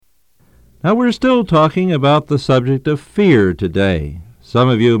Now, we're still talking about the subject of fear today. Some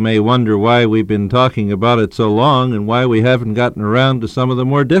of you may wonder why we've been talking about it so long and why we haven't gotten around to some of the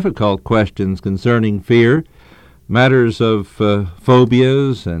more difficult questions concerning fear, matters of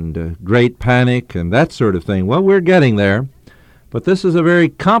phobias and great panic and that sort of thing. Well, we're getting there, but this is a very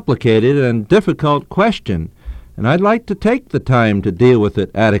complicated and difficult question, and I'd like to take the time to deal with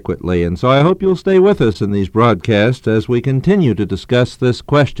it adequately, and so I hope you'll stay with us in these broadcasts as we continue to discuss this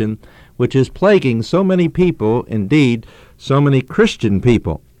question, which is plaguing so many people, indeed, so many Christian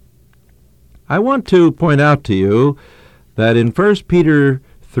people. I want to point out to you that in 1 Peter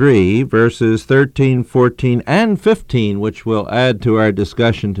 3, verses 13, 14, and 15, which we'll add to our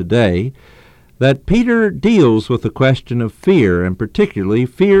discussion today, that Peter deals with the question of fear, and particularly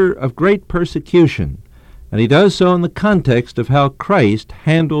fear of great persecution. And he does so in the context of how Christ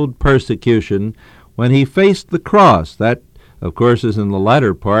handled persecution when he faced the cross. That, of course, is in the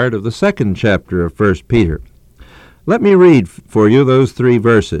latter part of the second chapter of 1 Peter. Let me read for you those three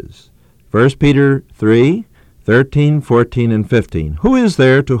verses. 1 Peter 3, 13, 14, and 15. Who is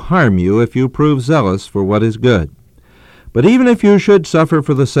there to harm you if you prove zealous for what is good? But even if you should suffer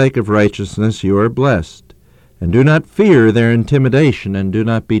for the sake of righteousness, you are blessed. And do not fear their intimidation, and do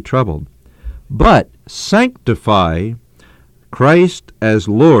not be troubled. But sanctify Christ as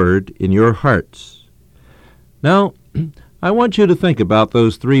Lord in your hearts. Now, I want you to think about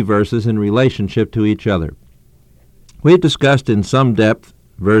those three verses in relationship to each other. We've discussed in some depth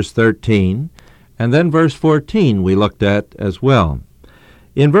verse 13, and then verse 14 we looked at as well.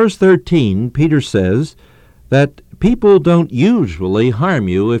 In verse 13, Peter says that people don't usually harm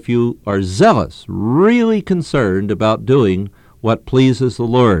you if you are zealous, really concerned about doing what pleases the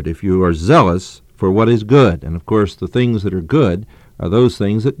Lord, if you are zealous for what is good. And of course, the things that are good are those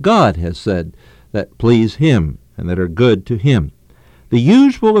things that God has said that please Him and that are good to Him. The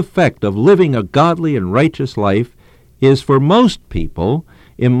usual effect of living a godly and righteous life is for most people,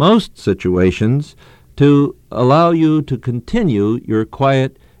 in most situations, to allow you to continue your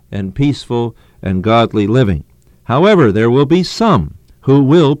quiet and peaceful and godly living. However, there will be some who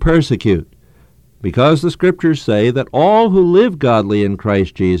will persecute, because the Scriptures say that all who live godly in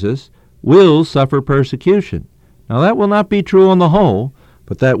Christ Jesus will suffer persecution. Now, that will not be true on the whole,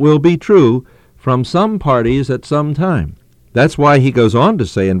 but that will be true from some parties at some time. That's why he goes on to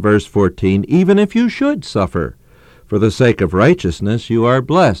say in verse 14, even if you should suffer for the sake of righteousness, you are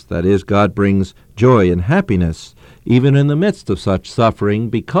blessed. That is, God brings joy and happiness even in the midst of such suffering,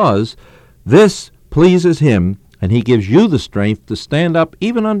 because this pleases Him, and He gives you the strength to stand up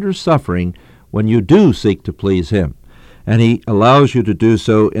even under suffering when you do seek to please Him. And He allows you to do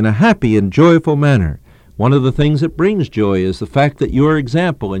so in a happy and joyful manner. One of the things that brings joy is the fact that your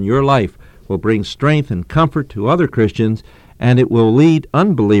example in your life will bring strength and comfort to other Christians, and it will lead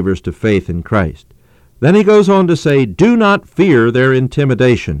unbelievers to faith in Christ. Then he goes on to say, do not fear their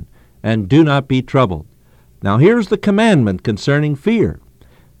intimidation, and do not be troubled. Now here's the commandment concerning fear.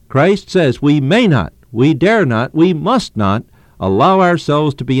 Christ says we may not, we dare not, we must not allow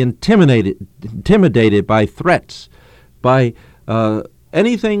ourselves to be intimidated by threats, by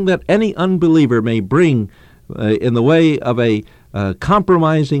anything that any unbeliever may bring in the way of a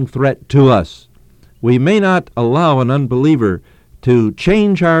compromising threat to us. We may not allow an unbeliever to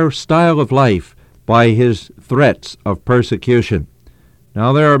change our style of life by his threats of persecution.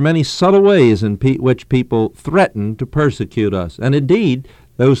 Now, there are many subtle ways in which people threaten to persecute us, and indeed,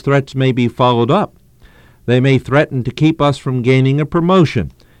 those threats may be followed up. They may threaten to keep us from gaining a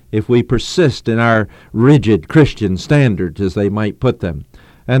promotion if we persist in our rigid Christian standards, as they might put them.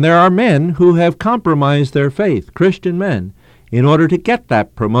 And there are men who have compromised their faith, Christian men, in order to get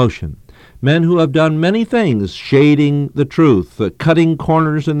that promotion. Men who have done many things, shading the truth, cutting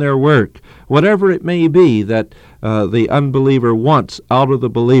corners in their work, whatever it may be that the unbeliever wants out of the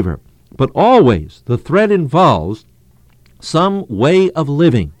believer. But always the threat involves some way of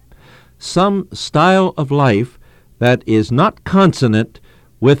living, some style of life that is not consonant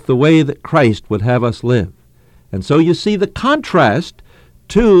with the way that Christ would have us live. And so you see the contrast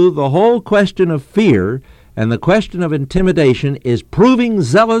to the whole question of fear and the question of intimidation is proving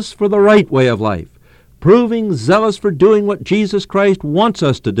zealous for the right way of life, proving zealous for doing what Jesus Christ wants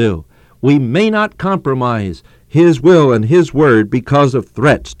us to do. We may not compromise His will and His word because of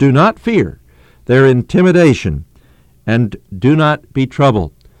threats. Do not fear their intimidation, and do not be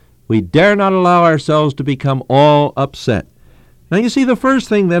troubled. We dare not allow ourselves to become all upset. Now you see, the first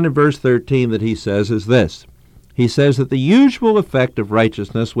thing then in verse 13 that he says is this. He says that the usual effect of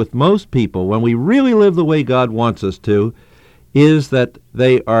righteousness with most people, when we really live the way God wants us to, is that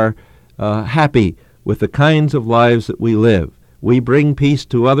they are happy with the kinds of lives that we live. we bring peace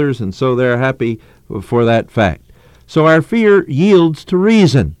to others, and so they're happy for that fact. So our fear yields to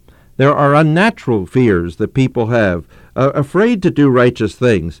reason. There are unnatural fears that people have, afraid to do righteous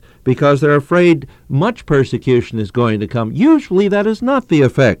things because they're afraid much persecution is going to come. Usually that is not the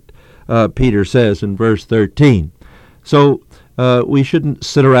effect, Peter says in verse 13. So we shouldn't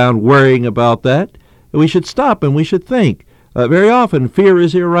sit around worrying about that. We should stop and we should think. Very often fear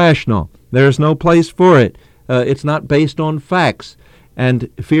is irrational. There's no place for it. It's not based on facts. And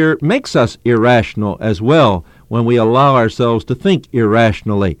fear makes us irrational as well when we allow ourselves to think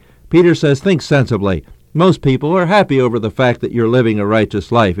irrationally. Peter says, think sensibly. Most people are happy over the fact that you're living a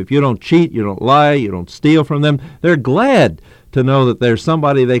righteous life. If you don't cheat, you don't lie, you don't steal from them, they're glad to know that there's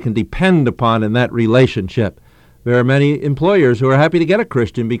somebody they can depend upon in that relationship. There are many employers who are happy to get a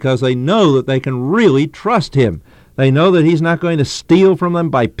Christian because they know that they can really trust him. They know that he's not going to steal from them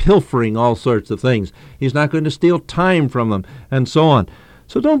by pilfering all sorts of things. He's not going to steal time from them, and so on.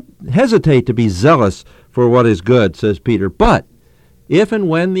 So don't hesitate to be zealous for what is good, says Peter. But if and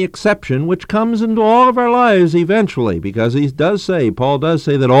when the exception, which comes into all of our lives eventually, because Paul does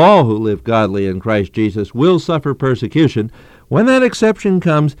say that all who live godly in Christ Jesus will suffer persecution, when that exception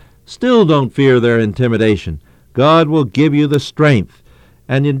comes, still don't fear their intimidation. God will give you the strength.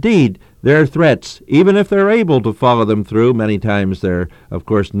 And indeed, their threats, even if they're able to follow them through, many times they're, of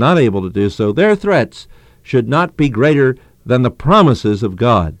course, not able to do so, their threats should not be greater than the promises of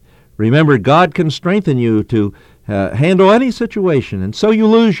God. Remember, God can strengthen you to handle any situation, and so you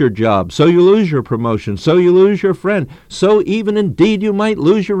lose your job, so you lose your promotion, so you lose your friend, so even indeed you might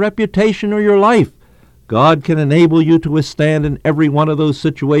lose your reputation or your life. God can enable you to withstand in every one of those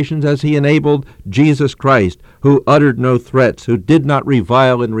situations as he enabled Jesus Christ, who uttered no threats, who did not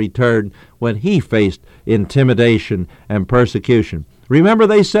revile in return when he faced intimidation and persecution. Remember,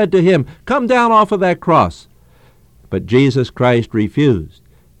 they said to him, "Come down off of that cross." But Jesus Christ refused.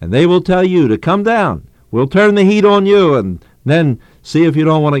 And they will tell you to come down. We'll turn the heat on you and then see if you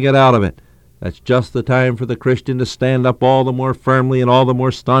don't want to get out of it. That's just the time for the Christian to stand up all the more firmly and all the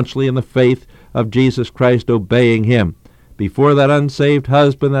more staunchly in the faith of Jesus Christ, obeying him. Before that unsaved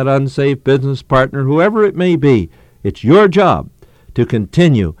husband, that unsaved business partner, whoever it may be, it's your job to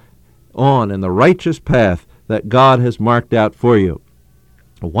continue on in the righteous path that God has marked out for you.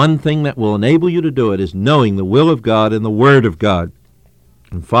 One thing that will enable you to do it is knowing the will of God and the Word of God,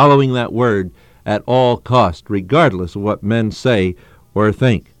 and following that Word at all cost, regardless of what men say or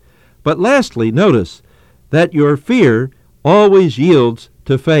think. But lastly, notice that your fear always yields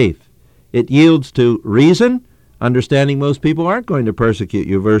to faith. It yields to reason, understanding most people aren't going to persecute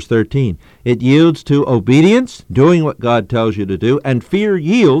you, verse 13. It yields to obedience, doing what God tells you to do, and fear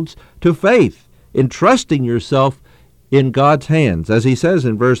yields to faith, entrusting yourself in God's hands. As he says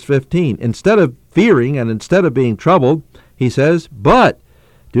in verse 15, instead of fearing and instead of being troubled, he says, but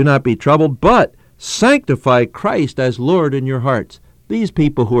do not be troubled, but sanctify Christ as Lord in your hearts. These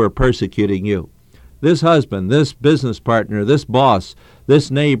people who are persecuting you, this husband, this business partner, this boss, this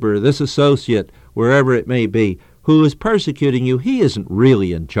neighbor, this associate, wherever it may be, who is persecuting you, he isn't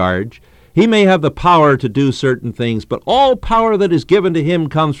really in charge. He may have the power to do certain things, but all power that is given to him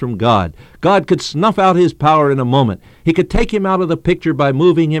comes from God. God could snuff out his power in a moment. He could take him out of the picture by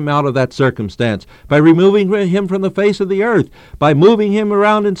moving him out of that circumstance, by removing him from the face of the earth, by moving him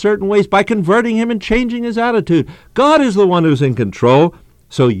around in certain ways, by converting him and changing his attitude. God is the one who's in control.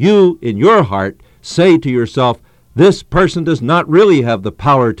 So you, in your heart, say to yourself, this person does not really have the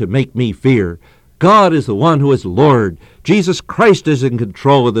power to make me fear. God is the one who is Lord. Jesus Christ is in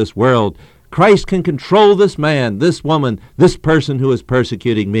control of this world. Christ can control this man, this woman, this person who is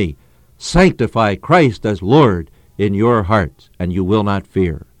persecuting me. Sanctify Christ as Lord in your hearts, and you will not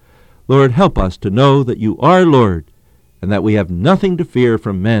fear. Lord, help us to know that you are Lord, and that we have nothing to fear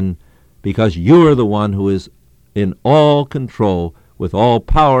from men, because you are the one who is in all control, with all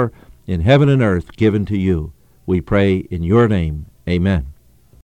power in heaven and earth given to you. We pray in your name. Amen.